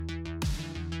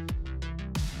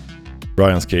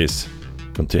Brian's case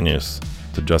continues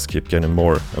to just keep getting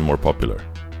more and more popular.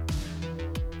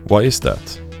 Why is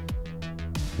that?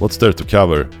 What's there to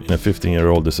cover in a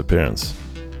 15-year-old disappearance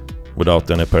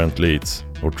without any apparent leads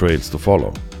or trails to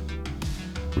follow,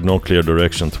 with no clear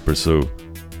direction to pursue,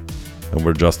 and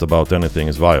where just about anything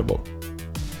is viable?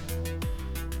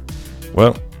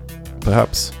 Well,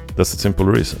 perhaps that's a simple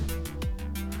reason.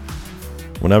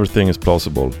 When everything is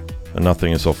plausible and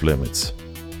nothing is off limits,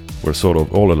 we're sort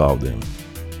of all allowed in.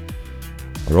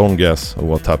 Our own guess of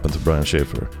what happened to Brian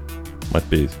Schaefer might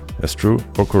be as true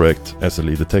or correct as the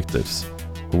lead detectives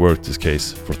who worked this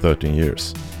case for 13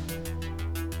 years.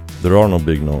 There are no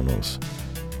big no-nos,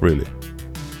 really.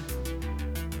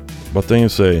 But then you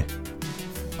say,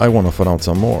 I want to find out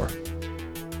some more.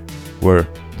 Where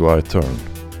do I turn?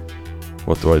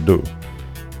 What do I do?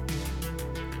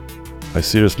 I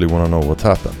seriously want to know what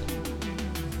happened.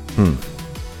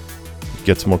 It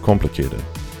gets more complicated.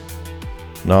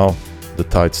 Now the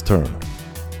tides turn.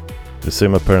 The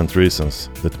same apparent reasons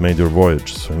that made your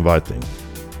voyage so inviting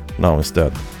now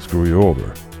instead screw you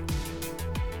over.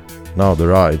 Now the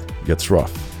ride gets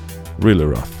rough, really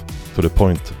rough, to the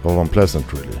point of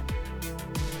unpleasant really.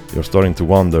 You're starting to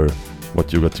wonder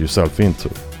what you got yourself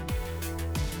into.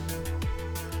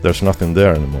 There's nothing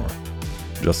there anymore,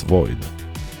 just void.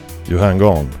 You hang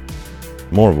on,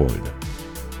 more void.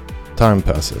 Time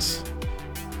passes,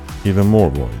 even more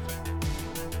void.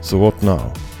 So what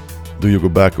now? Do you go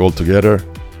back altogether,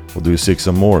 or do you seek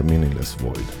some more meaningless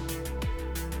void?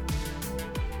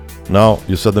 Now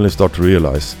you suddenly start to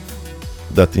realize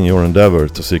that in your endeavor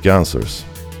to seek answers,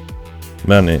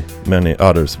 many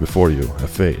others before you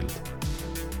have failed.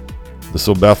 The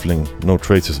so baffling no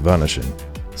traces vanishing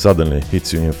suddenly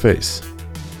hits you in your face.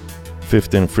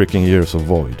 15 freaking years of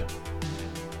void.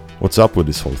 What's up with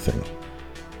this whole thing?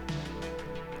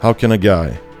 How can a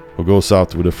guy who goes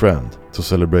out with a friend to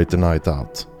celebrate the night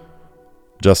out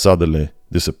just suddenly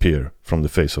disappear from the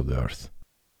face of the earth?